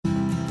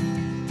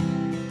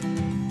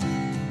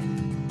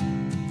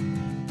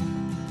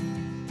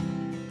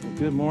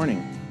Good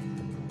morning.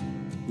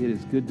 It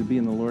is good to be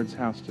in the Lord's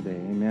house today.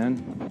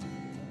 Amen.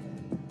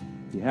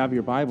 If you have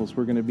your Bibles,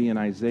 we're going to be in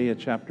Isaiah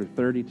chapter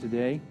 30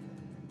 today.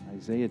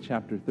 Isaiah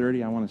chapter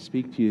 30, I want to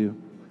speak to you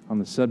on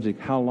the subject,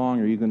 how long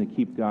are you going to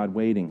keep God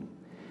waiting?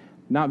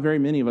 Not very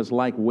many of us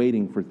like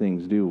waiting for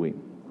things, do we?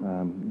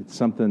 It's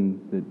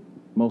something that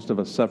most of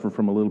us suffer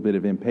from a little bit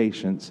of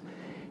impatience.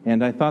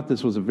 And I thought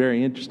this was a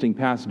very interesting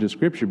passage of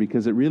Scripture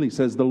because it really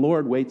says the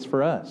Lord waits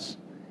for us.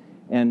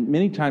 And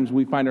many times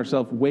we find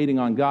ourselves waiting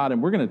on God,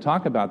 and we're going to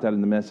talk about that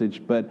in the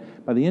message,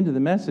 but by the end of the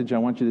message, I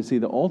want you to see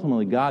that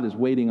ultimately God is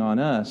waiting on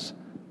us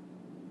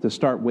to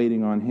start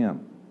waiting on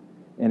Him.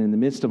 And in the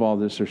midst of all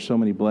this, there's so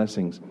many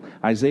blessings.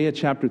 Isaiah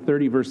chapter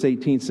 30, verse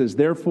 18 says,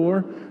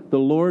 "Therefore the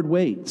Lord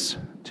waits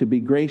to be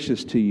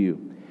gracious to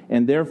you,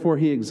 and therefore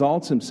He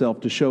exalts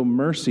Himself to show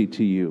mercy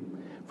to you.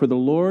 For the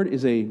Lord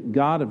is a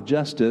God of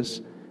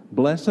justice.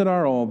 Blessed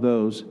are all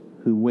those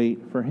who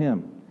wait for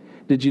Him."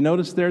 Did you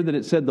notice there that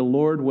it said the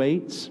Lord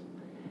waits?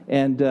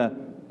 And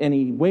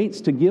He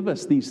waits to give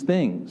us these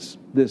things,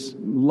 this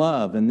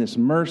love and this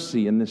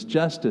mercy and this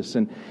justice.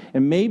 And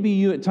maybe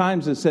you at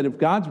times have said, if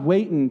God's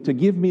waiting to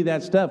give me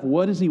that stuff,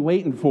 what is He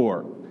waiting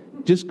for?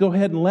 Just go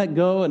ahead and let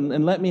go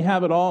and let me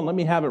have it all and let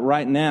me have it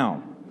right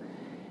now.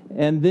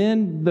 And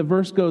then the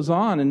verse goes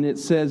on and it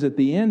says at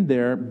the end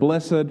there,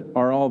 "Blessed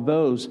are all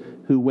those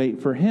who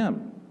wait for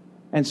Him."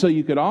 And so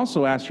you could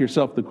also ask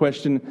yourself the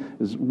question,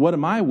 is what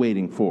am I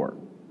waiting for?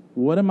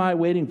 What am I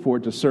waiting for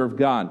to serve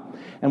God?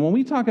 And when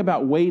we talk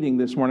about waiting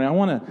this morning, I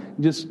want to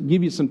just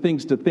give you some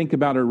things to think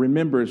about or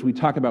remember as we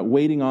talk about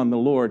waiting on the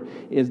Lord.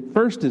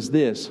 First is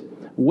this: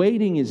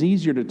 waiting is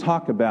easier to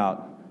talk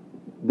about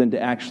than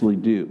to actually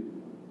do.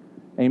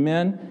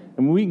 Amen?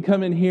 And we can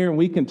come in here and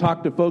we can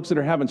talk to folks that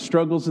are having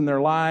struggles in their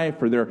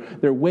life, or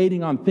they're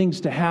waiting on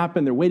things to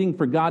happen. They're waiting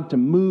for God to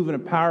move in a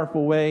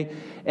powerful way.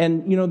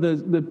 And, you know,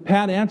 the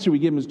pat answer we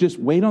give them is just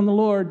wait on the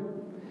Lord.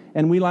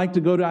 And we like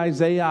to go to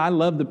Isaiah. I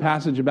love the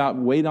passage about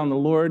wait on the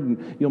Lord,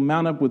 and you'll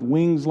mount up with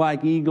wings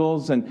like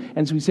eagles.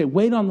 And so we say,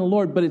 wait on the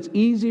Lord, but it's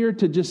easier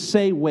to just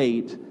say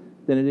wait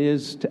than it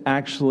is to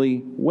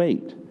actually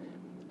wait.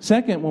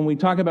 Second, when we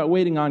talk about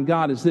waiting on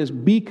God, is this: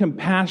 be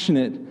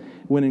compassionate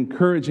when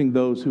encouraging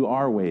those who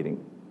are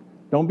waiting.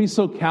 Don't be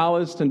so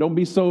calloused and don't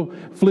be so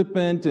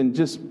flippant and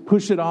just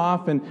push it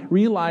off, and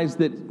realize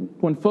that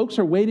when folks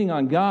are waiting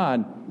on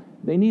God,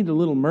 they need a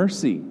little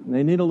mercy.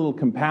 They need a little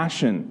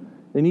compassion.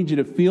 They need you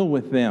to feel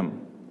with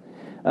them.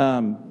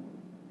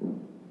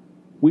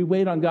 We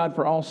wait on God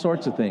for all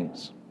sorts of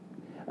things.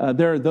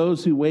 There are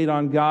those who wait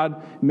on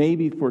God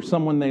maybe for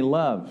someone they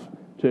love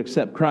to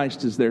accept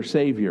Christ as their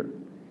Savior.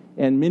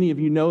 And many of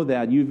you know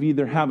that. You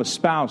either have a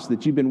spouse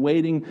that you've been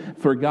waiting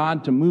for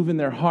God to move in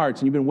their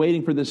hearts, and you've been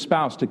waiting for this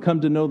spouse to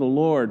come to know the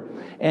Lord.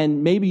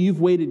 And maybe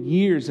you've waited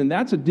years, and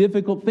that's a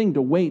difficult thing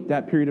to wait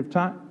that period of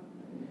time.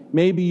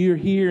 Maybe you're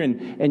here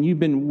and you've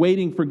been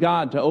waiting for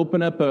God to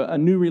open up a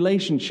new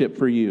relationship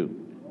for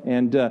you.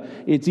 And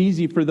it's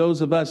easy for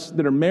those of us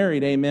that are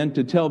married, amen,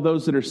 to tell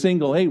those that are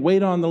single, hey,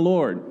 wait on the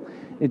Lord.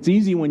 It's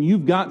easy when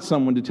you've got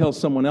someone to tell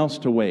someone else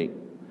to wait.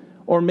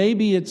 Or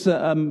maybe it's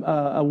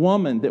a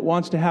woman that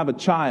wants to have a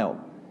child.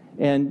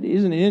 And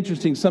isn't it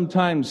interesting,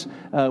 sometimes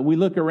we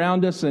look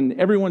around us and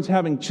everyone's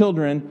having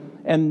children,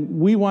 and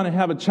we want to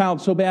have a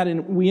child so bad,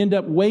 and we end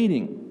up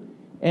waiting.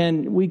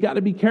 And we got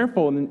to be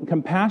careful and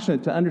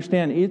compassionate to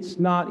understand it's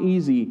not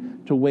easy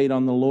to wait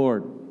on the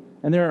Lord.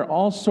 And there are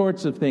all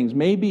sorts of things.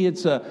 Maybe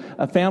it's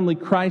a family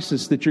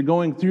crisis that you're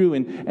going through,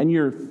 and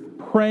you're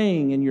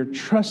praying and you're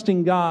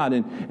trusting God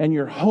and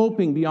you're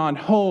hoping beyond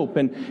hope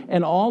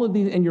and all of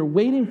these, and you're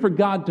waiting for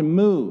God to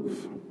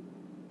move.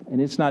 And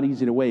it's not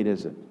easy to wait,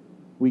 is it?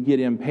 We get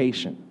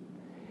impatient.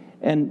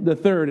 And the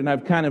third, and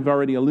I've kind of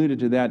already alluded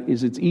to that,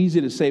 is it's easy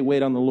to say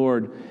wait on the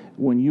Lord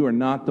when you are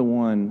not the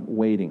one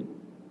waiting.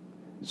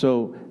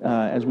 So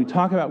as we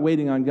talk about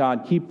waiting on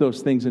God, keep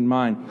those things in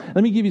mind.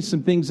 Let me give you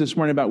some things this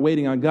morning about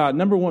waiting on God.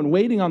 Number one,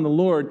 waiting on the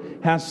Lord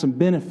has some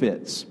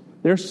benefits.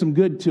 There's some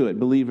good to it,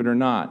 believe it or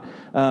not.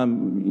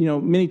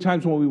 Many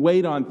times when we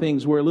wait on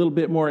things, we're a little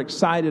bit more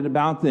excited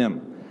about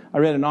them. I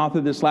read an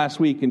author this last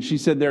week, and she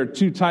said there are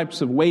two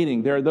types of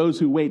waiting. There are those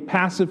who wait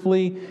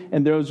passively,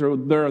 and there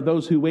are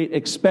those who wait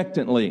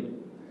expectantly.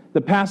 The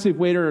passive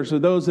waiters are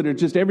those that are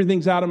just,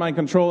 everything's out of my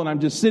control, and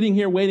I'm just sitting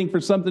here waiting for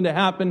something to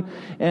happen.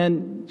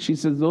 And she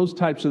says those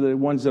types are the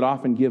ones that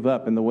often give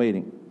up in the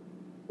waiting.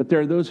 But there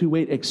are those who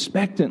wait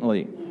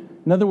expectantly.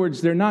 In other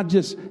words, they're not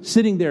just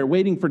sitting there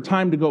waiting for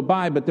time to go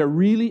by, but they're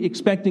really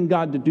expecting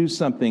God to do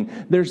something.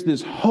 There's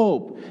this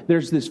hope,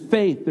 there's this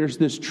faith, there's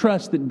this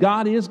trust that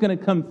God is going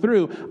to come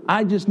through.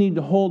 I just need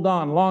to hold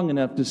on long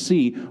enough to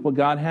see what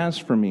God has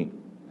for me.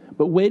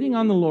 But waiting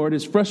on the Lord,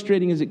 as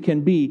frustrating as it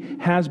can be,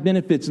 has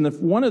benefits. And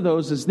one of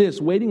those is this: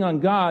 waiting on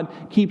God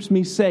keeps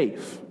me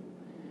safe.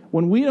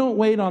 When we don't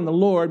wait on the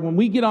Lord, when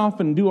we get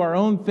off and do our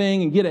own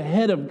thing and get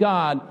ahead of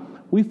God,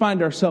 we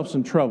find ourselves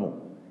in trouble.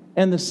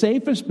 And the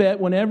safest bet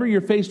whenever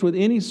you're faced with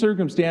any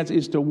circumstance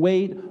is to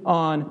wait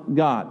on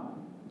God.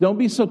 Don't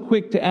be so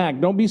quick to act.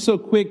 Don't be so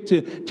quick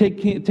to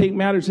take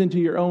matters into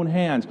your own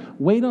hands.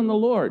 Wait on the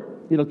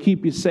Lord. It'll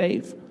keep you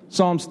safe.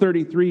 Psalms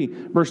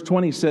 33, verse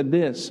 20 said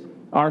this,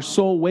 "Our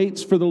soul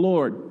waits for the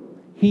Lord.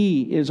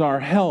 He is our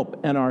help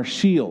and our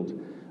shield.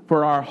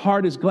 For our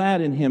heart is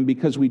glad in him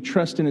because we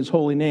trust in his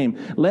holy name.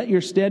 Let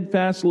your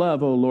steadfast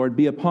love, O Lord,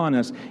 be upon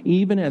us,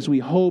 even as we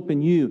hope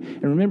in you."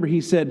 And remember, he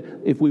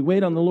said, if we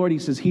wait on the Lord, he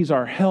says, he's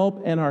our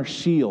help and our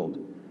shield.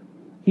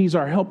 He's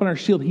our help and our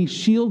shield. He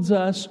shields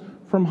us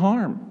from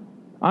harm.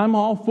 I'm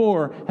all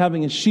for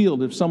having a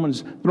shield if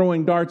someone's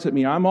throwing darts at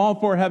me. I'm all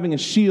for having a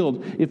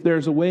shield if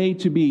there's a way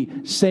to be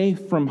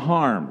safe from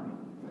harm.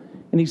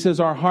 And he says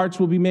our hearts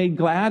will be made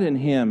glad in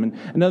him. And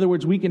in other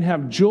words, we can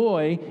have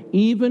joy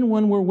even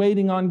when we're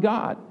waiting on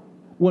God.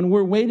 When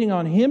we're waiting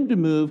on him to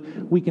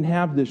move, we can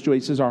have this joy. He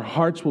says our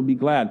hearts will be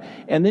glad.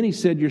 And then he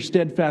said your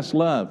steadfast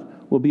love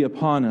will be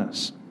upon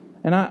us.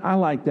 And I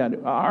like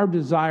that. Our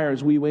desire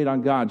as we wait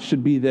on God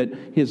should be that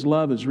his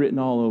love is written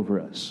all over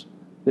us.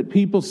 That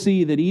people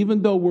see that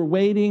even though we're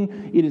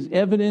waiting, it is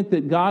evident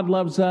that God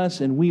loves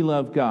us and we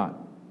love God.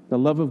 The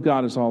love of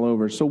God is all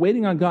over. So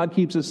waiting on God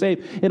keeps us safe.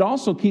 It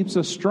also keeps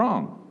us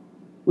strong.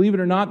 Believe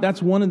it or not,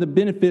 that's one of the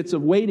benefits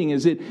of waiting,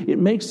 is it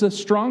makes us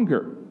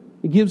stronger.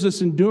 It gives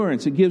us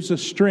endurance. It gives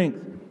us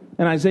strength.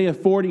 In Isaiah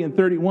 40 and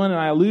 31, and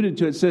I alluded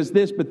to it, says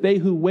this, "But they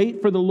who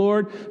wait for the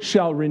Lord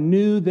shall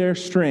renew their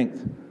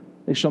strength.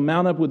 They shall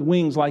mount up with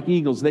wings like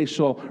eagles. They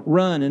shall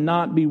run and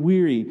not be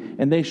weary,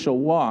 and they shall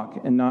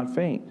walk and not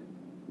faint."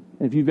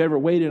 And if you've ever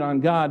waited on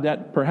God,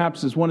 that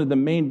perhaps is one of the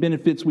main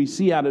benefits we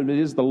see out of it,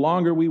 is the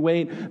longer we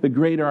wait, the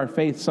greater our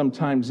faith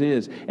sometimes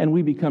is, and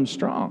we become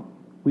strong.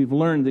 We've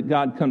learned that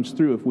God comes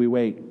through if we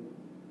wait.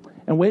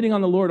 And waiting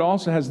on the Lord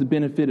also has the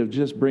benefit of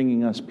just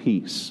bringing us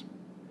peace.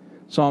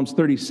 Psalms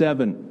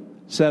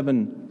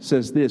 37:7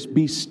 says this,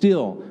 "Be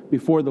still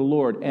before the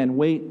Lord and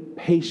wait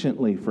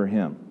patiently for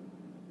him."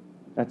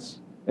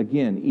 That's,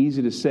 again,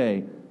 easy to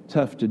say,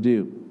 tough to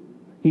do.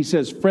 He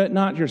says, "Fret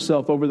not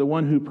yourself over the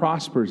one who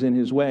prospers in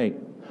his way,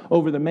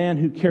 over the man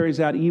who carries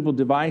out evil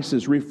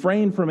devices.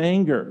 Refrain from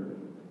anger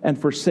and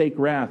forsake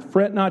wrath.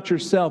 Fret not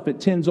yourself, it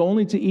tends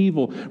only to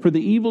evil, for the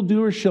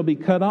evildoer shall be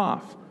cut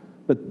off.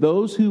 But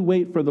those who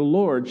wait for the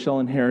Lord shall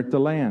inherit the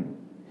land.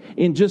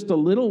 In just a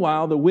little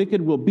while the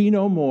wicked will be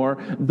no more.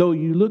 Though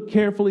you look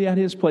carefully at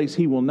his place,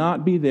 he will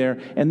not be there."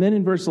 And then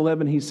in verse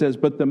 11 he says,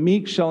 "But the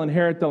meek shall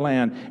inherit the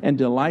land and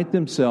delight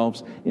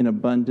themselves in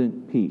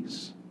abundant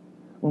peace."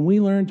 When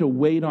we learn to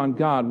wait on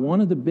God, one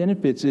of the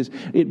benefits is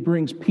it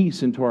brings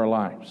peace into our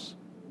lives.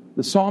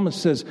 The psalmist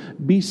says,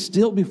 "Be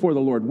still before the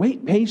Lord.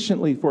 Wait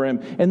patiently for him."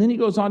 And then he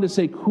goes on to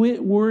say,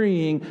 quit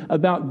worrying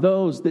about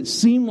those that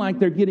seem like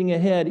they're getting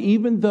ahead,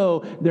 even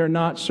though they're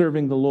not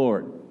serving the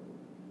Lord.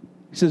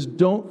 He says,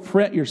 don't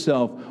fret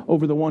yourself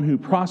over the one who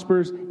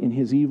prospers in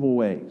his evil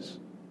ways.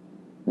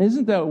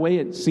 Isn't that the way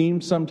it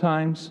seems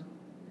sometimes?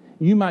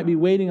 You might be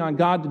waiting on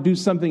God to do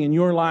something in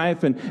your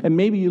life, and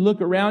maybe you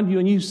look around you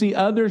and you see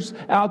others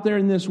out there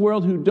in this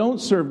world who don't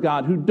serve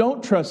God, who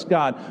don't trust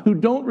God, who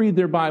don't read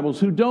their Bibles,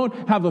 who don't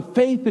have a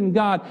faith in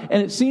God,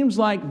 and it seems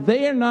like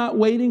they are not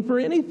waiting for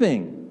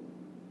anything.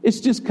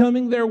 It's just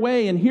coming their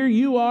way, and here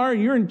you are,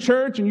 you're in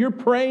church, and you're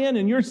praying,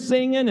 and you're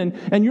singing,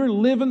 and you're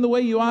living the way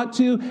you ought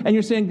to, and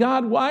you're saying,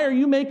 "God, why are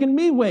you making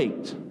me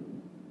wait?"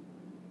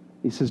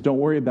 He says, don't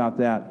worry about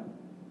that.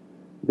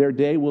 Their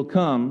day will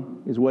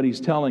come, is what he's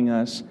telling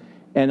us.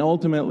 And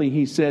ultimately,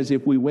 he says,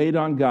 if we wait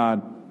on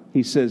God,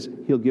 he says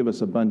he'll give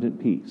us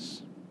abundant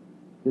peace.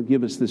 He'll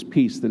give us this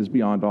peace that is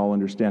beyond all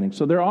understanding.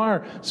 So there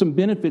are some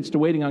benefits to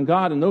waiting on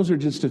God, and those are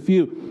just a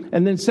few.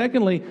 And then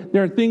secondly,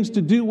 there are things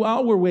to do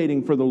while we're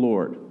waiting for the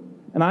Lord.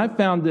 And I've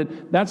found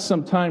that that's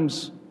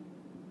sometimes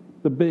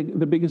the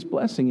biggest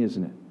blessing,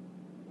 isn't it?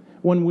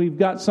 When we've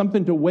got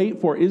something to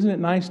wait for, isn't it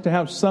nice to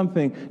have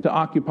something to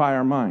occupy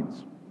our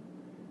minds?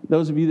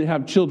 Those of you that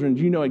have children,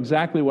 you know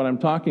exactly what I'm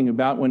talking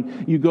about.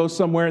 When you go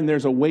somewhere and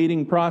there's a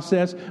waiting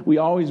process, we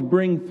always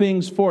bring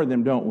things for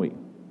them, don't we?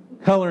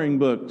 Coloring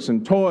books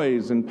and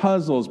toys and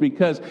puzzles,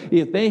 because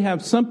if they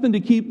have something to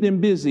keep them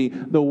busy,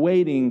 the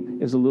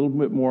waiting is a little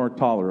bit more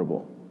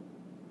tolerable.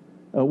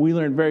 We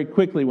learned very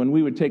quickly when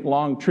we would take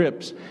long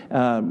trips,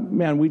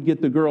 we'd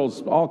get the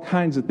girls all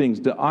kinds of things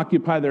to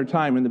occupy their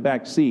time in the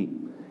back seat.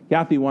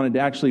 Kathy wanted to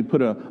actually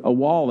put a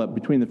wall up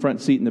between the front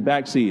seat and the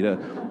back seat.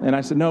 And I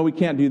said, no, we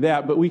can't do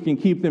that, but we can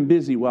keep them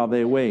busy while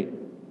they wait.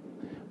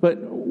 But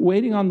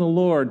waiting on the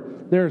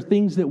Lord, there are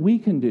things that we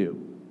can do.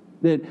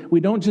 That we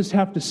don't just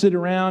have to sit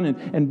around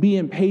and be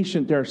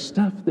impatient. There are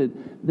stuff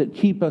that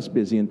keep us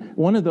busy. And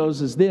one of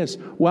those is this.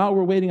 While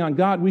we're waiting on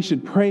God, we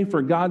should pray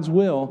for God's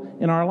will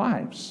in our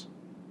lives.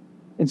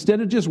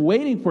 Instead of just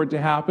waiting for it to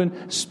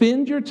happen,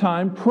 spend your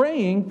time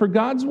praying for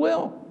God's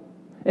will.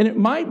 And it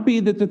might be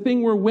that the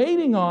thing we're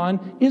waiting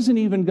on isn't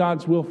even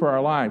God's will for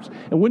our lives.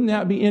 And wouldn't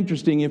that be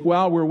interesting if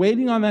while we're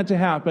waiting on that to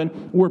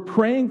happen, we're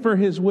praying for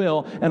His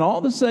will, and all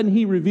of a sudden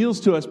He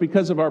reveals to us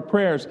because of our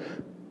prayers,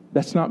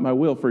 that's not my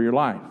will for your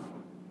life.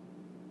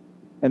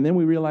 And then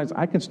we realize,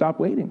 I can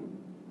stop waiting.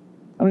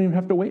 I don't even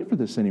have to wait for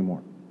this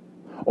anymore.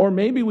 Or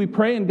maybe we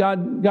pray and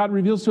God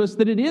reveals to us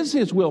that it is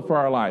His will for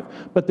our life,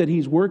 but that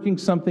He's working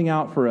something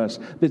out for us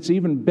that's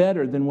even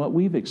better than what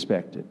we've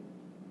expected.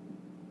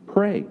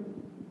 Pray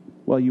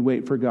while you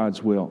wait for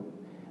God's will.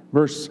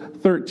 Verse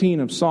 13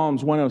 of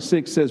Psalms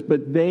 106 says,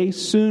 "But they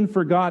soon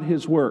forgot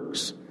his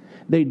works.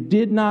 They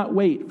did not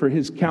wait for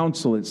his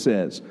counsel," it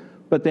says,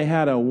 "but they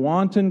had a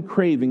wanton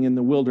craving in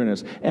the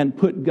wilderness and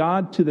put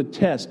God to the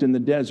test in the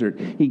desert.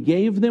 He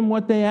gave them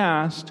what they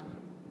asked,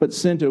 but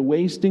sent a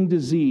wasting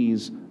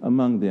disease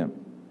among them."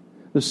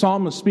 The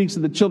psalmist speaks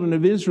of the children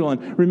of Israel,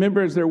 and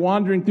remember, as they're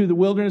wandering through the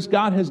wilderness,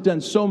 God has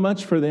done so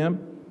much for them.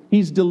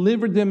 He's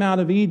delivered them out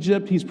of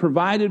Egypt. He's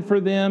provided for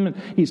them, and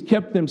He's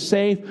kept them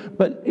safe.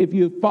 But if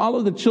you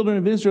follow the children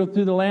of Israel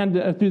through the land,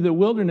 through the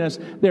wilderness,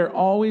 they're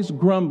always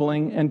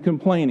grumbling and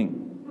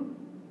complaining.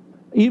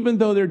 Even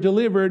though they're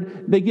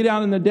delivered, they get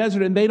out in the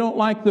desert and they don't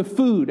like the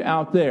food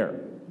out there.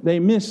 They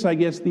miss, I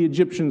guess, the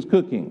Egyptians'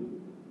 cooking.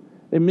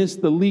 They miss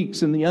the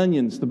leeks and the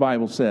onions, the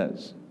Bible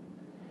says.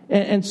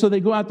 And so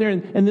they go out there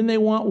and then they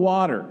want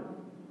water.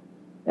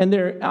 And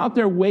they're out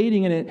there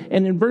waiting.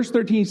 And in verse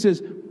 13 he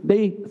says,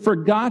 they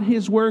forgot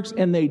his works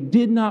and they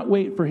did not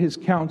wait for his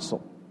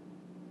counsel.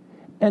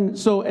 And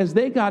so as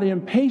they got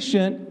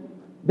impatient,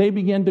 they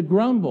began to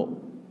grumble.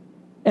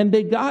 And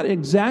they got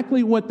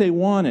exactly what they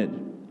wanted.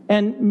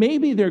 And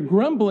maybe their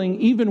grumbling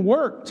even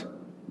worked.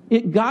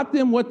 It got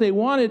them what they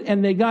wanted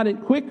and they got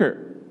it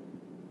quicker.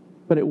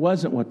 But it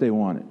wasn't what they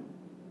wanted.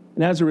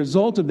 And as a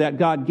result of that,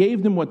 God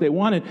gave them what they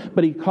wanted,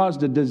 but He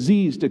caused a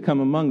disease to come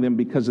among them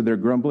because of their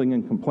grumbling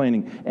and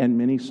complaining, and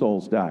many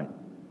souls died.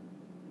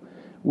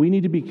 We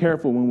need to be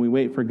careful when we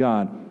wait for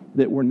God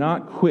that we're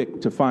not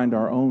quick to find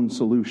our own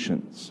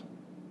solutions.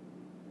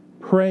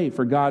 Pray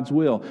for God's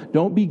will.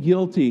 Don't be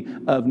guilty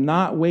of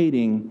not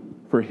waiting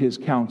for His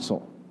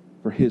counsel,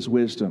 for His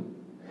wisdom.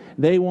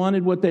 They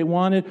wanted what they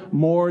wanted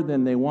more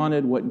than they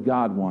wanted what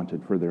God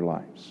wanted for their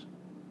lives.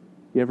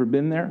 You ever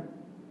been there?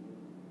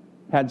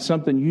 Had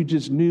something you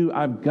just knew,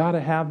 I've got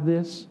to have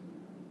this,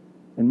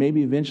 and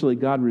maybe eventually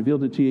God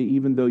revealed it to you,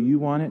 even though you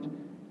want it,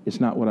 it's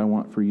not what I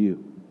want for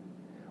you.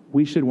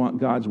 We should want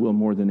God's will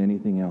more than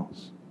anything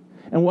else.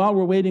 And while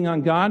we're waiting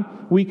on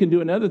God, we can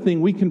do another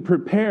thing. We can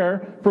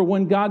prepare for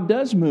when God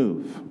does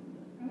move.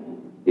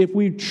 If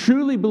we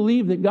truly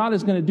believe that God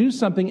is going to do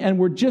something and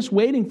we're just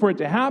waiting for it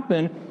to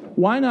happen,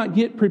 why not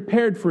get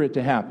prepared for it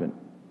to happen?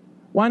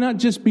 Why not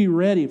just be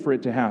ready for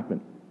it to happen?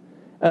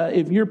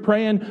 If you're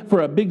praying for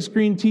a big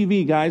screen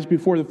TV, guys,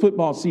 before the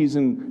football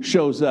season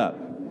shows up,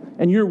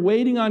 and you're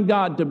waiting on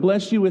God to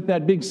bless you with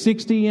that big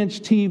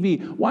 60-inch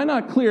TV, why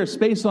not clear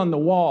space on the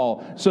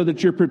wall so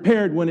that you're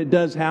prepared when it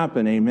does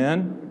happen?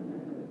 Amen?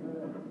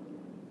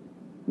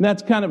 And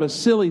that's kind of a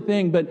silly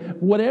thing,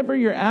 but whatever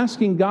you're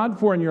asking God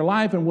for in your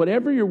life and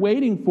whatever you're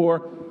waiting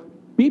for,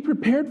 be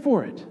prepared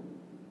for it.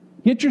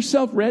 Get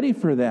yourself ready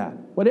for that,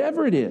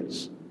 whatever it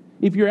is.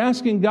 If you're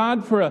asking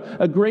God for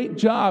a great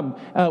job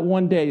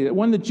one day,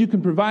 one that you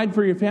can provide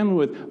for your family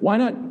with, why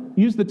not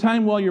use the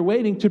time while you're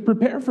waiting to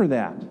prepare for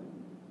that?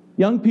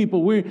 Young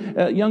people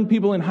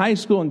in high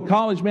school and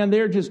college, man,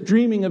 they're just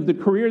dreaming of the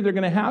career they're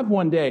going to have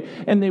one day,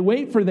 and they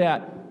wait for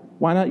that.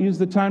 Why not use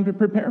the time to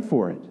prepare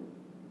for it?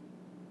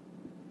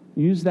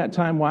 Use that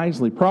time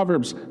wisely.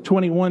 Proverbs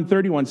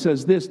 21:31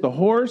 says this, "The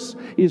horse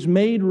is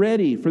made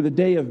ready for the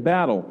day of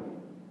battle,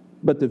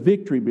 but the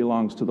victory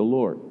belongs to the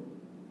Lord."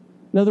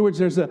 In other words,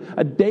 there's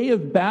a day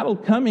of battle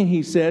coming,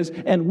 he says,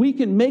 and we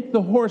can make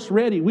the horse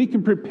ready. We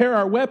can prepare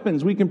our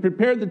weapons. We can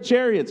prepare the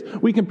chariots.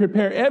 We can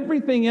prepare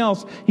everything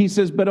else, he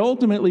says, but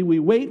ultimately we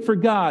wait for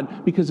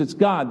God because it's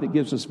God that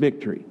gives us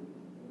victory.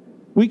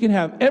 We can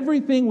have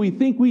everything we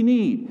think we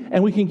need,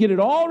 and we can get it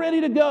all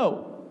ready to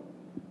go,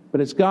 but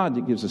it's God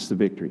that gives us the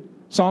victory.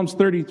 Psalms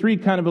 33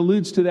 kind of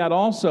alludes to that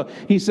also.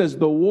 He says,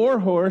 "The war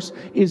horse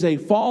is a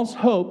false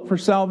hope for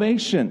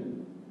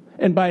salvation,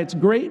 and by its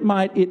great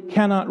might it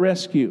cannot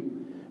rescue.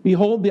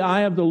 Behold, the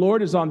eye of the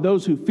Lord is on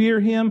those who fear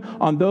Him,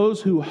 on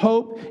those who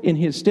hope in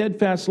His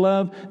steadfast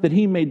love, that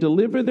He may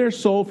deliver their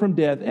soul from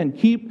death and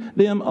keep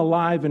them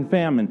alive in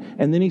famine."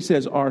 And then he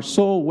says, "Our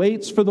soul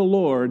waits for the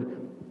Lord.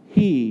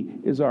 He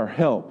is our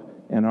help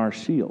and our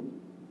shield."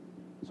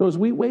 So as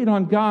we wait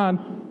on God,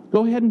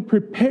 go ahead and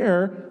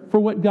prepare for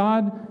what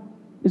God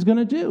is going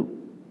to do.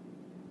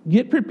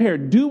 Get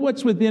prepared. Do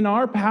what's within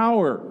our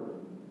power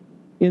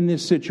in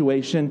this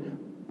situation,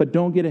 but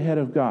don't get ahead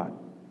of God.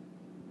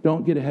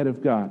 Don't get ahead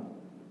of God.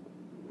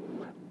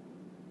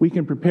 We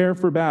can prepare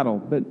for battle,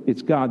 but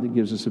it's God that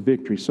gives us a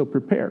victory, so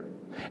prepare.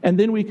 And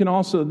then we can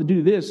also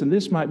do this, and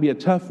this might be a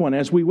tough one.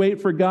 As we wait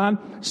for God,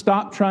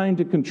 stop trying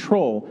to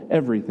control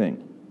everything.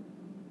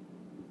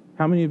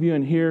 How many of you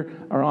in here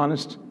are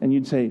honest and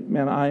you'd say,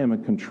 "Man, I am a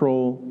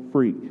control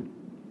freak.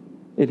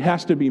 It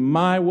has to be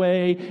my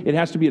way. It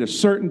has to be at a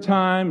certain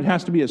time. It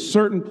has to be a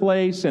certain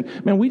place." And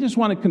man, we just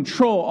want to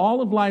control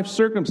all of life's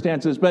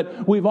circumstances.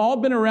 But we've all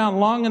been around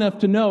long enough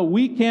to know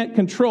we can't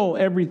control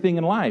everything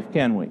in life,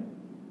 can we?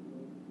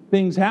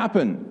 Things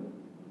happen.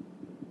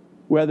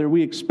 Whether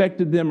we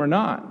expected them or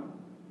not,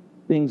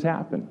 things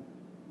happen.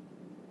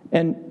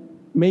 And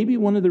maybe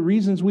one of the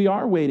reasons we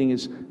are waiting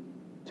is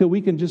till we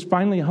can just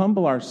finally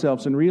humble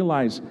ourselves and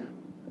realize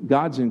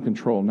God's in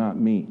control, not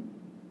me.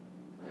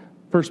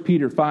 1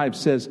 Peter 5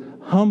 says,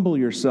 "Humble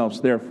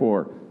yourselves,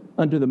 therefore,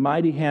 under the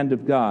mighty hand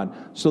of God,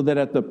 so that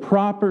at the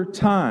proper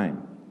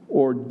time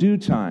or due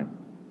time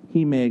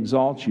He may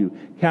exalt you,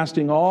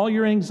 casting all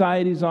your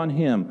anxieties on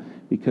Him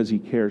because He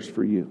cares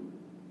for you."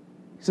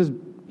 He says,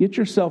 get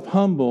yourself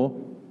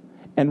humble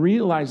and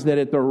realize that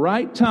at the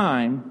right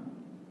time,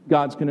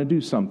 God's going to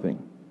do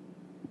something.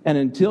 And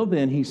until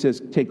then, he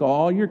says, take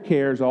all your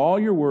cares, all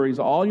your worries,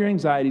 all your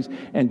anxieties,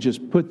 and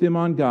just put them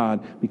on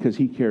God because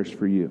He cares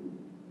for you.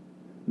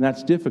 And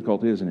that's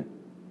difficult, isn't it?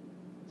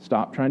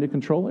 Stop trying to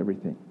control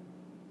everything.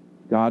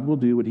 God will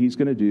do what He's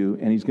going to do,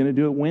 and He's going to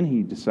do it when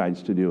He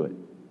decides to do it.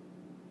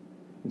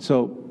 And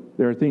so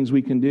there are things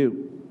we can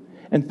do.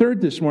 And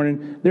third this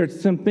morning, there are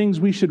some things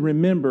we should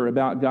remember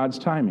about God's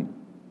timing.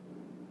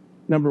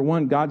 Number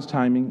one, God's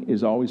timing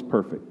is always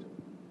perfect.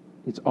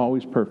 It's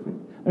always perfect.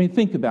 I mean,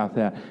 think about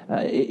that.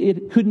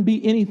 It couldn't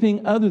be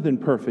anything other than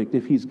perfect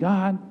if He's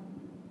God.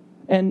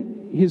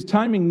 And His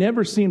timing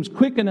never seems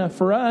quick enough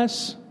for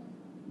us.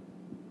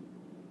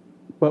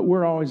 But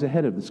we're always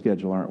ahead of the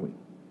schedule, aren't we?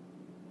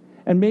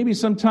 And maybe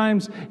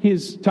sometimes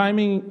His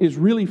timing is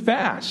really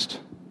fast,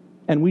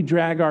 and we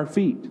drag our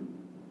feet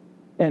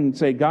and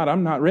say, God,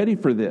 I'm not ready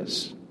for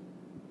this.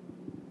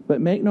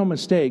 But make no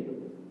mistake,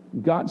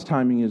 God's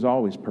timing is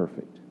always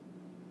perfect.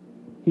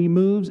 He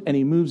moves, and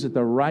He moves at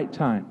the right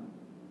time.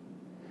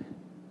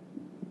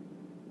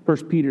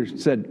 1 Peter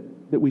said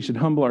that we should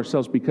humble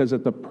ourselves because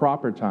at the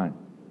proper time,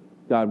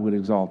 God would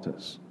exalt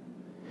us.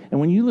 And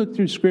when you look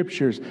through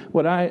Scriptures,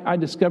 what I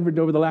discovered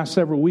over the last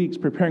several weeks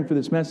preparing for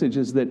this message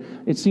is that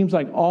it seems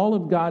like all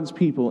of God's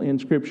people in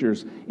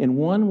Scriptures, in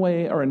one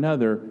way or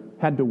another,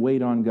 had to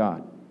wait on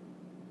God.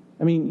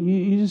 I mean,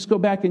 you just go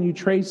back and you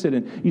trace it,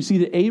 and you see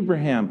that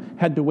Abraham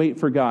had to wait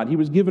for God. He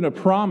was given a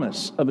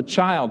promise of a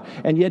child,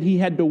 and yet he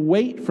had to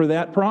wait for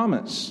that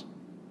promise.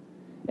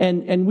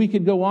 And we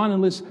could go on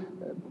and list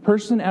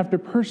person after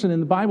person in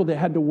the Bible that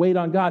had to wait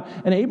on God.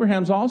 And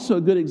Abraham's also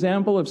a good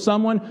example of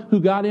someone who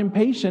got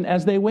impatient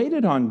as they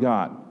waited on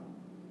God.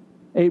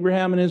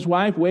 Abraham and his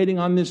wife waiting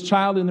on this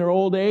child in their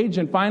old age,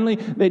 and finally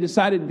they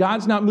decided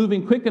God's not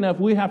moving quick enough,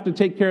 we have to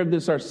take care of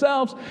this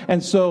ourselves.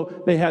 And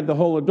so they had the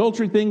whole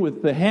adultery thing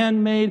with the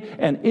handmaid,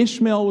 and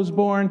Ishmael was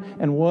born,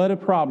 and what a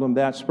problem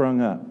that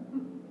sprung up.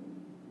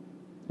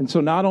 And so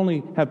not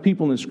only have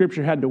people in the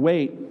Scripture had to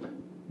wait,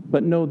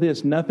 but know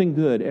this, nothing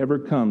good ever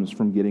comes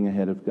from getting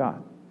ahead of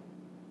God.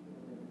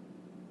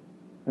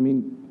 I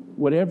mean,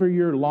 whatever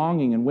you're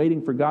longing and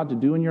waiting for God to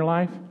do in your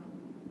life,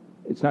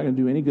 it's not going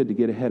to do any good to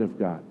get ahead of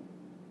God.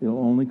 It'll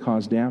only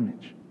cause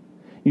damage.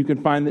 You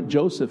can find that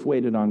Joseph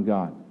waited on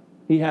God.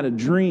 He had a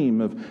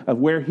dream of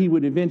where he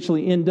would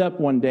eventually end up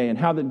one day and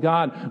how that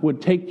God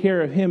would take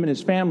care of him and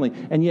his family,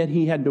 and yet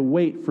he had to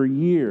wait for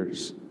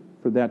years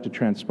for that to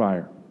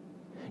transpire.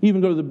 You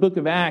even go to the book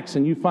of Acts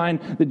and you find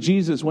that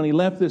Jesus, when He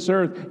left this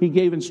earth, He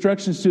gave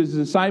instructions to His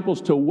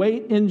disciples to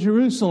wait in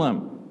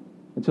Jerusalem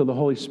until the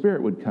Holy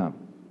Spirit would come.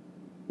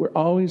 We're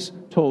always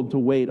told to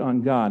wait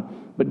on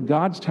God, but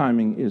God's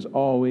timing is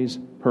always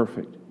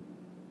perfect.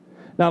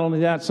 Not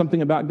only that,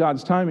 something about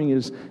God's timing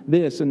is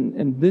this,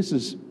 and this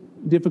is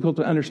difficult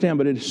to understand,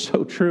 but it is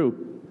so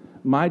true.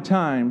 My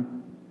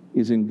time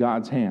is in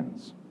God's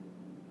hands.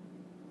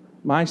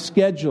 My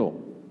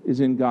schedule is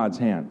in God's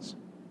hands.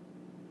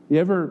 You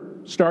ever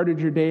started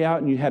your day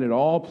out and you had it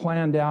all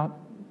planned out?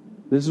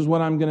 This is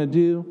what I'm going to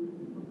do.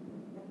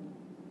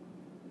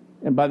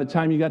 And by the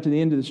time you got to the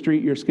end of the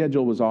street, your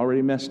schedule was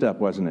already messed up,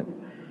 wasn't it?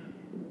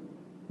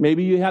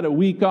 Maybe you had a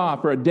week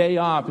off or a day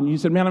off and you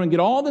said, man, I'm going to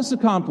get all this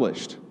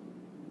accomplished.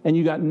 And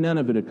you got none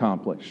of it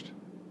accomplished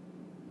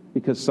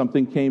because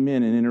something came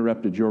in and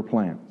interrupted your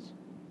plans.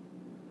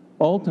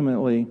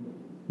 Ultimately,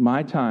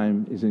 my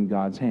time is in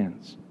God's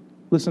hands.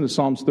 Listen to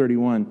Psalms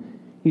 31.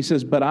 He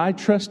says, but I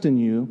trust in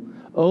you,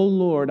 O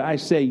Lord, I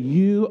say,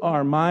 you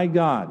are my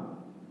God.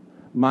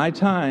 My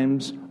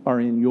times are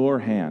in your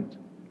hand.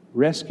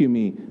 Rescue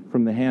me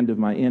from the hand of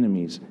my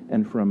enemies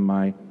and from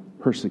my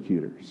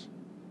persecutors.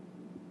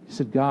 He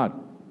said, God,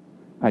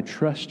 I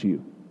trust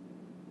you.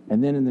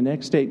 And then in the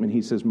next statement,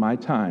 he says, my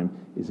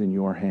time is in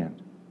your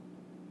hand.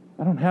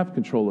 I don't have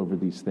control over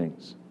these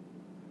things.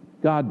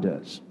 God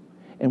does.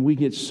 And we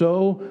get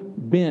so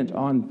bent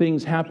on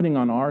things happening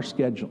on our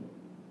schedule.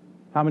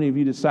 How many of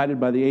you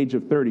decided by the age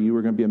of 30 you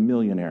were going to be a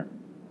millionaire?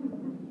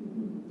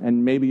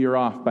 And maybe you're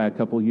off by a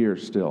couple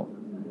years still.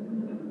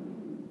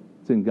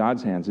 It's in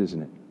God's hands,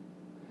 isn't it?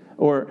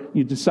 Or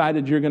you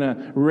decided you're going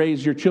to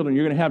raise your children.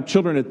 You're going to have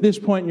children at this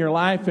point in your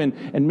life,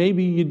 and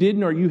maybe you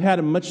didn't, or you had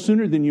them much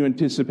sooner than you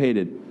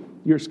anticipated.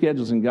 Your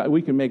schedule's in God.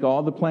 We can make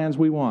all the plans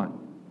we want.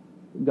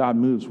 God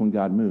moves when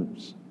God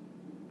moves.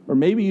 Or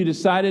maybe you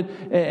decided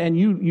and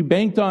you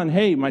banked on,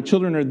 hey, my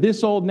children are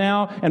this old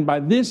now, and by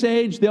this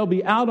age they'll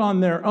be out on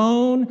their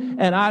own,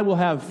 and I will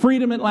have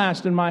freedom at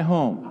last in my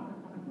home.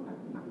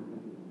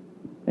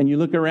 And you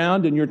look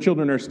around and your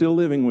children are still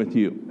living with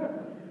you.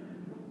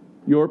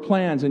 Your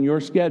plans and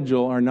your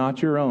schedule are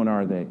not your own,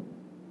 are they?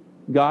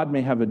 God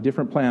may have a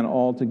different plan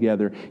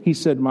altogether. He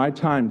said, my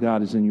time,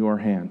 God, is in your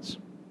hands.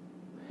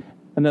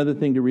 Another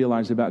thing to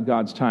realize about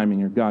God's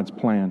timing or God's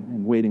plan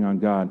and waiting on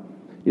God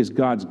is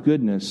God's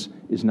goodness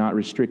is not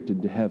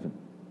restricted to heaven.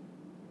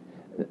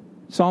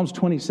 Psalms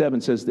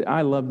 27 says that,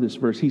 I love this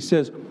verse. He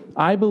says,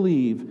 I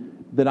believe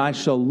that I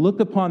shall look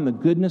upon the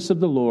goodness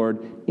of the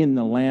Lord in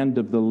the land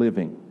of the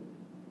living.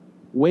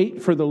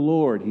 Wait for the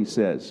Lord, he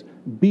says.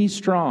 Be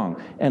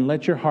strong and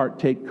let your heart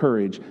take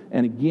courage.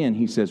 And again,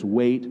 he says,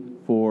 wait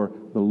for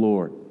the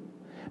Lord.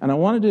 And I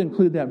wanted to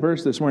include that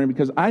verse this morning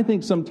because I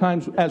think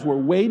sometimes as we're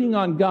waiting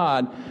on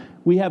God,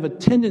 we have a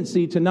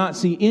tendency to not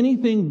see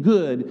anything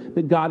good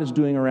that God is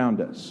doing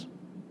around us.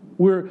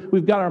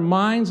 We've got our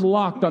minds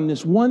locked on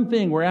this one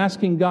thing we're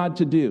asking God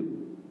to do.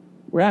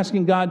 We're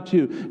asking God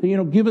to,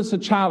 give us a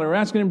child, or we're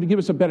asking Him to give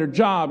us a better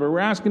job, or we're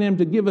asking Him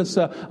to give us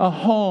a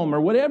home, or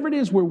whatever it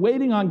is we're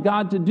waiting on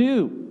God to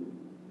do.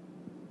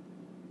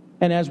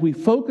 And as we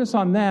focus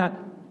on that,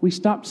 we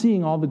stop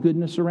seeing all the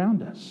goodness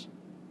around us.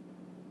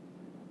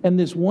 And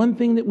this one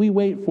thing that we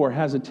wait for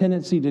has a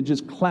tendency to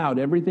just cloud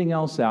everything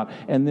else out,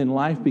 and then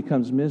life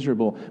becomes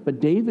miserable. But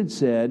David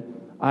said,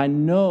 I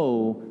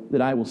know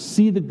that I will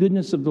see the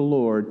goodness of the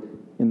Lord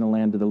in the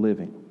land of the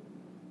living.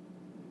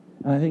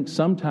 And I think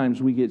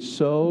sometimes we get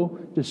so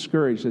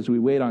discouraged as we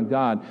wait on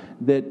God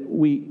that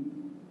we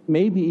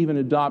maybe even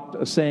adopt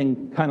a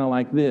saying kind of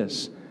like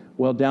this: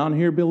 well, down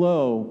here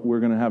below, we're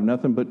going to have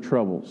nothing but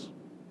troubles.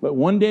 But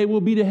one day we'll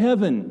be to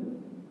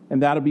heaven,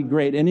 and that'll be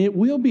great. And it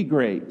will be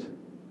great.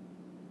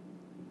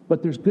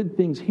 But there's good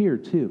things here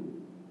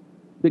too,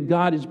 that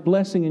God is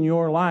blessing in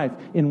your life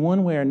in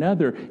one way or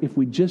another if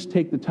we just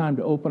take the time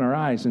to open our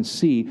eyes and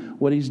see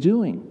what He's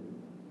doing.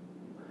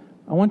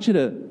 I want you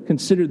to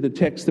consider the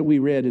text that we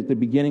read at the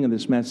beginning of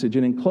this message.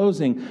 And in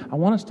closing, I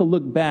want us to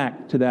look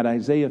back to that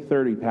Isaiah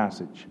 30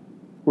 passage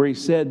where he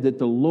said that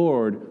the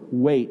Lord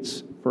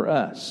waits for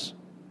us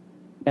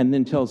and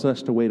then tells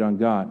us to wait on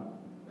God.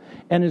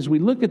 And as we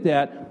look at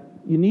that,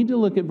 you need to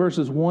look at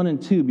verses 1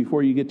 and 2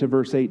 before you get to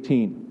verse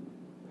 18,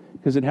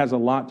 because it has a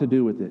lot to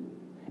do with it.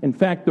 In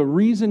fact, the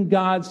reason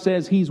God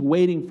says He's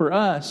waiting for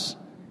us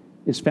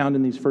is found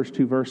in these first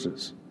two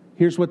verses.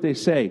 Here's what they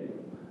say.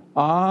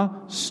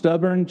 Ah,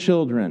 stubborn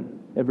children.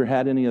 Ever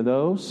had any of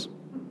those?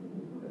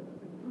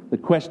 The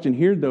question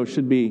here, though,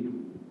 should be,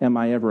 am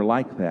I ever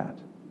like that?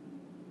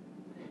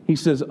 He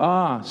says,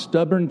 ah,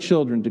 stubborn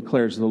children,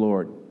 declares the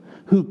Lord,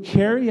 who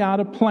carry out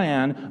a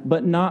plan,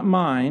 but not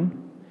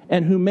mine,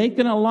 and who make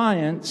an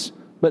alliance,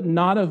 but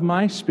not of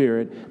my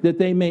spirit, that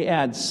they may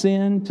add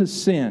sin to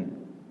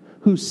sin,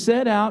 who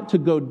set out to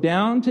go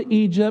down to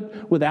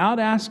Egypt without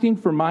asking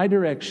for my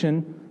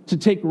direction, to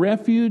take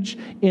refuge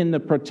in the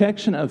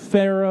protection of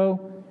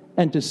Pharaoh,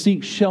 and to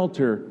seek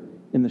shelter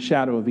in the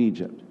shadow of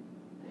Egypt.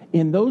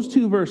 In those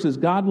two verses,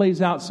 God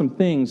lays out some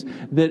things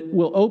that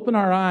will open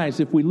our eyes,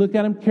 if we look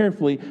at them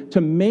carefully,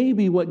 to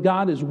maybe what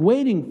God is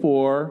waiting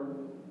for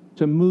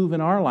to move in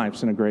our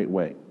lives in a great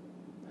way.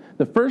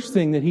 The first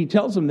thing that He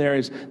tells them there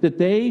is that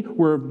they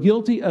were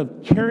guilty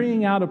of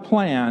carrying out a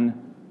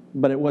plan,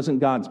 but it wasn't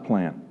God's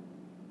plan.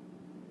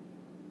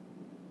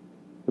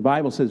 The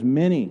Bible says,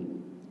 many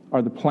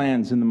are the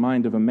plans in the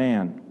mind of a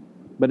man,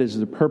 but it is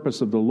the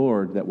purpose of the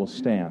Lord that will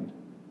stand.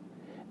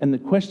 And the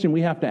question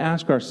we have to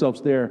ask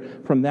ourselves there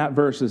from that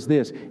verse is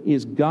this: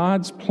 is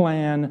God's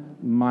plan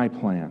my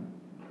plan?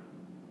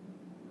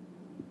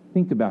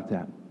 Think about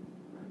that.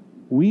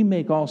 We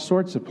make all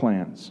sorts of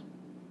plans.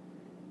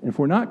 And if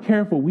we're not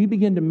careful, we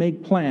begin to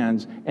make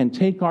plans and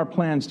take our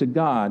plans to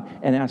God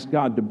and ask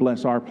God to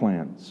bless our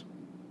plans.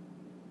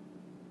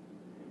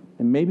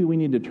 And maybe we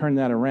need to turn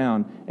that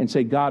around and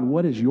say, God,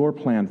 what is your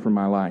plan for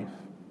my life?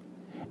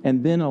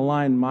 And then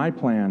align my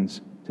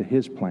plans to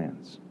His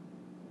plans.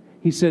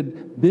 He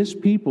said, this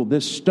people,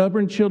 this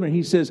stubborn children,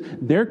 He says,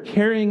 they're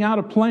carrying out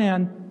a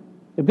plan.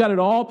 They've got it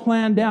all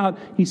planned out.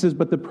 He says,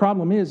 but the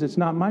problem is, it's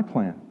not my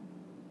plan.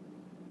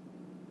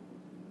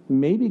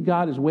 Maybe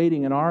God is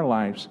waiting in our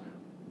lives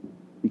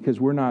because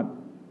we're not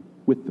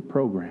with the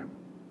program.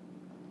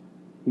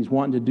 He's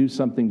wanting to do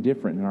something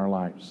different in our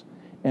lives.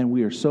 And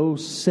we are so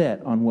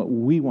set on what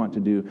we want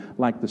to do,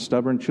 like the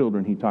stubborn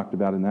children He talked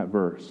about in that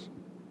verse.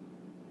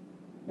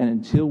 And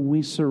until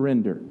we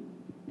surrender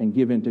and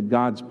give in to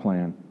God's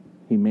plan,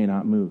 He may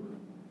not move.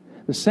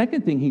 The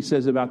second thing He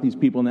says about these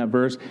people in that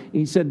verse,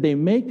 He said, they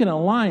make an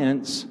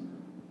alliance,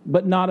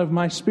 but not of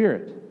my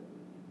spirit.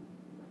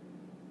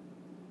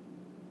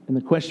 And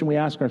the question we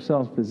ask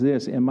ourselves is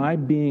this: am I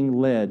being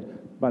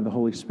led by the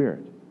Holy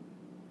Spirit?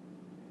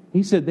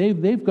 He said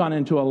they've gone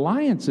into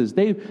alliances.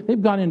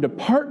 They've gone into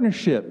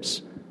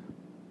partnerships,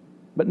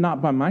 but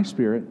not by my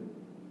Spirit.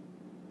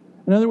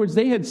 In other words,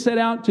 they had set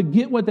out to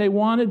get what they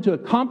wanted, to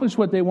accomplish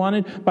what they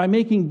wanted by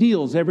making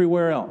deals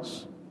everywhere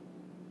else.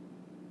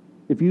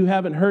 If you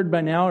haven't heard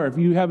by now, or if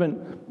you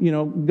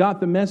haven't, got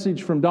the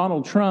message from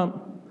Donald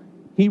Trump,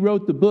 he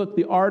wrote the book,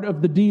 The Art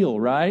of the Deal,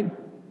 right?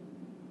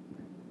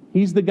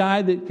 He's the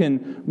guy that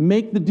can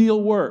make the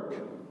deal work.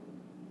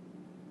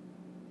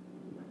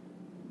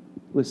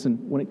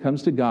 Listen, when it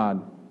comes to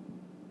God,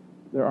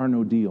 there are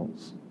no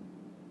deals.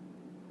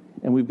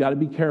 And we've got to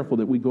be careful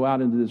that we go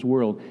out into this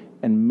world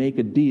and make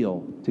a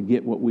deal to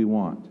get what we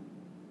want.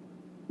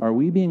 Are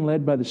we being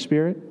led by the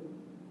Spirit?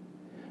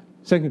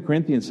 2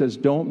 Corinthians says,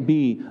 don't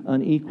be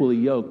unequally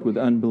yoked with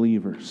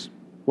unbelievers.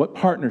 What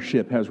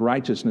partnership has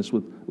righteousness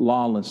with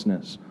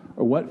lawlessness?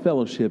 Or what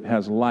fellowship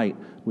has light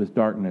with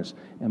darkness?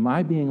 Am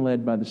I being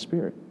led by the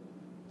Spirit?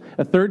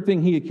 A third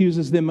thing he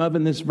accuses them of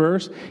in this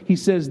verse, he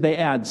says they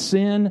add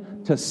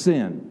sin to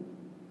sin.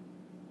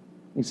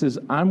 He says,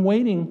 I'm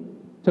waiting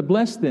to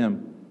bless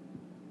them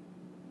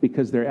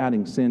because they're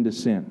adding sin to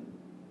sin.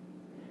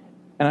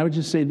 And I would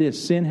just say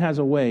this, sin has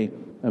a way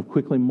of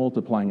quickly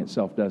multiplying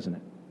itself, doesn't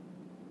it?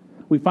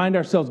 We find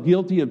ourselves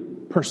guilty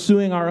of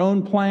pursuing our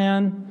own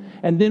plan,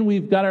 and then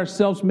we've got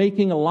ourselves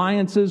making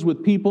alliances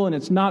with people, and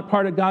it's not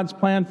part of God's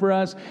plan for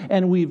us,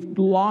 and we've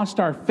lost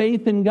our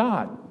faith in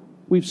God.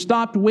 We've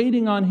stopped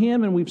waiting on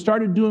Him, and we've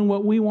started doing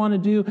what we want to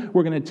do.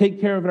 We're going to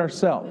take care of it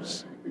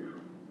ourselves.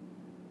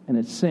 And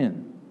it's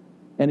sin.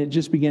 And it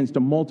just begins to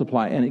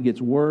multiply, and it gets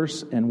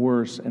worse and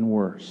worse and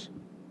worse.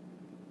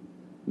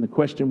 And the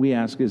question we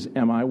ask is,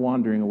 am I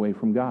wandering away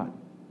from God?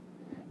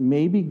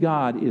 Maybe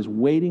God is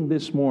waiting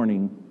this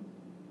morning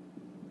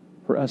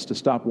for us to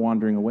stop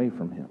wandering away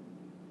from Him,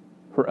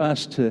 for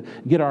us to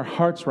get our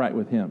hearts right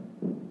with Him.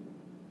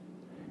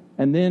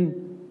 And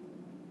then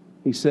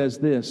he says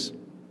this,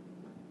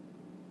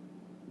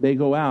 they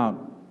go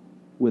out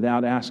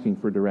without asking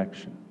for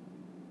direction.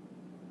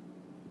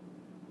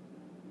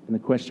 And the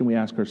question we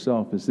ask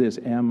ourselves is this,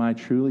 am I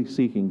truly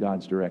seeking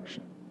God's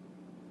direction?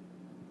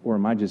 Or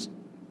am I just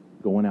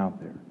going out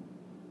there?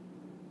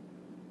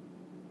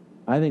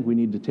 I think we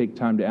need to take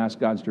time to ask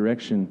God's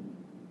direction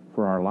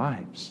for our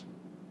lives.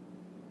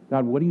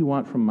 God, what do you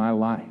want from my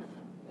life?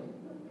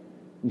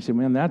 You say,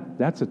 man,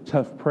 that's a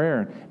tough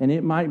prayer. And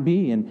it might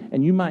be,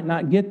 and you might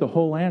not get the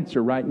whole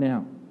answer right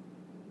now.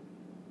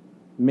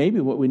 Maybe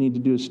what we need to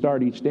do is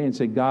start each day and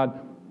say, God,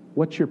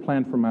 what's your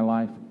plan for my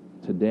life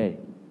today?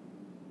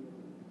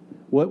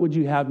 What would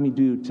you have me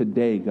do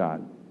today,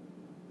 God?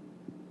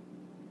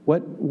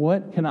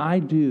 What can I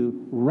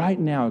do right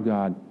now,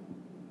 God,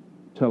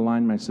 to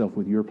align myself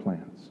with your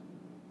plans?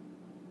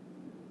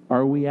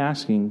 Are we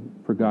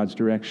asking for God's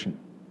direction?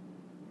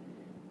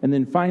 And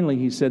then finally,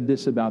 he said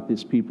this about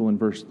this people in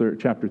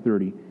chapter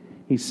 30.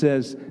 He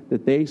says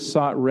that they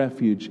sought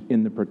refuge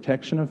in the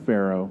protection of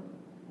Pharaoh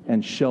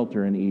and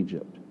shelter in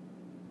Egypt.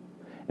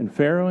 And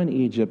Pharaoh and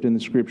Egypt in the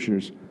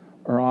Scriptures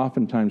are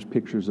oftentimes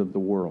pictures of the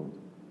world.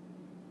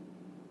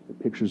 The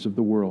pictures of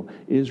the world.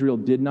 Israel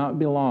did not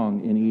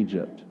belong in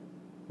Egypt.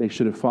 They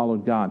should have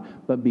followed God.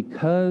 But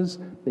because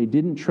they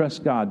didn't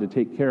trust God to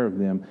take care of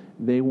them,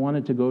 they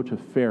wanted to go to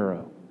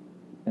Pharaoh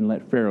and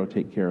let Pharaoh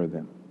take care of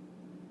them.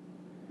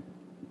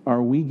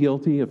 Are we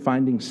guilty of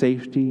finding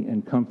safety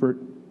and comfort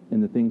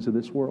in the things of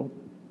this world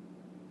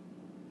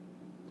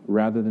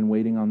rather than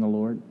waiting on the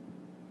Lord?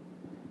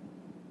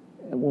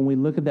 And when we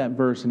look at that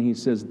verse and he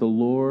says, the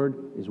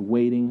Lord is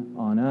waiting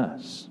on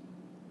us,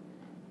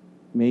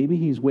 maybe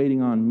he's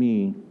waiting on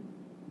me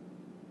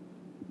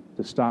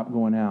to stop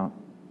going out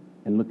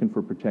and looking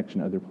for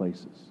protection other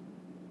places.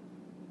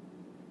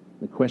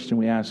 The question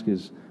we ask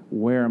is,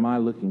 where am I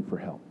looking for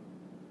help?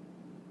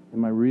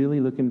 Am I really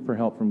looking for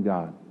help from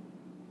God?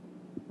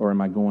 Or am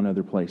I going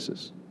other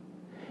places?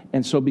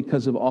 And so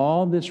because of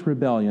all this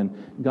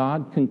rebellion,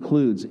 God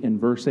concludes in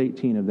verse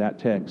 18 of that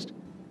text.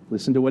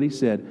 Listen to what he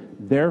said.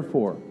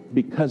 Therefore,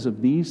 because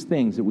of these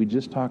things that we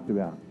just talked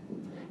about,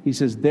 he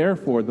says,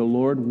 therefore the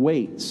Lord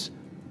waits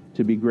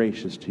to be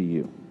gracious to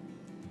you.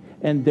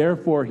 And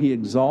therefore he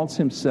exalts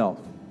himself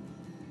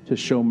to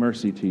show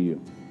mercy to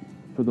you.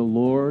 For the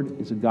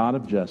Lord is a God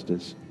of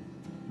justice.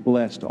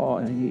 Blessed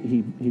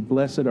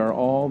blessed are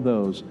all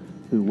those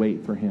who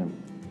wait for him.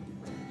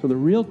 So the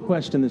real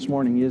question this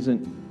morning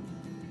isn't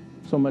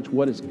so much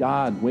what is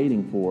God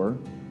waiting for,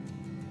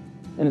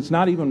 and it's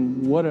not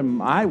even what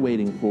am I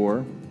waiting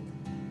for.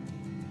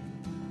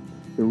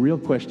 The real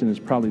question is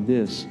probably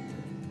this: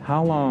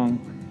 how long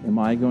am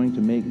I going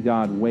to make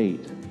God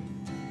wait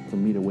for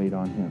me to wait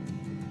on him?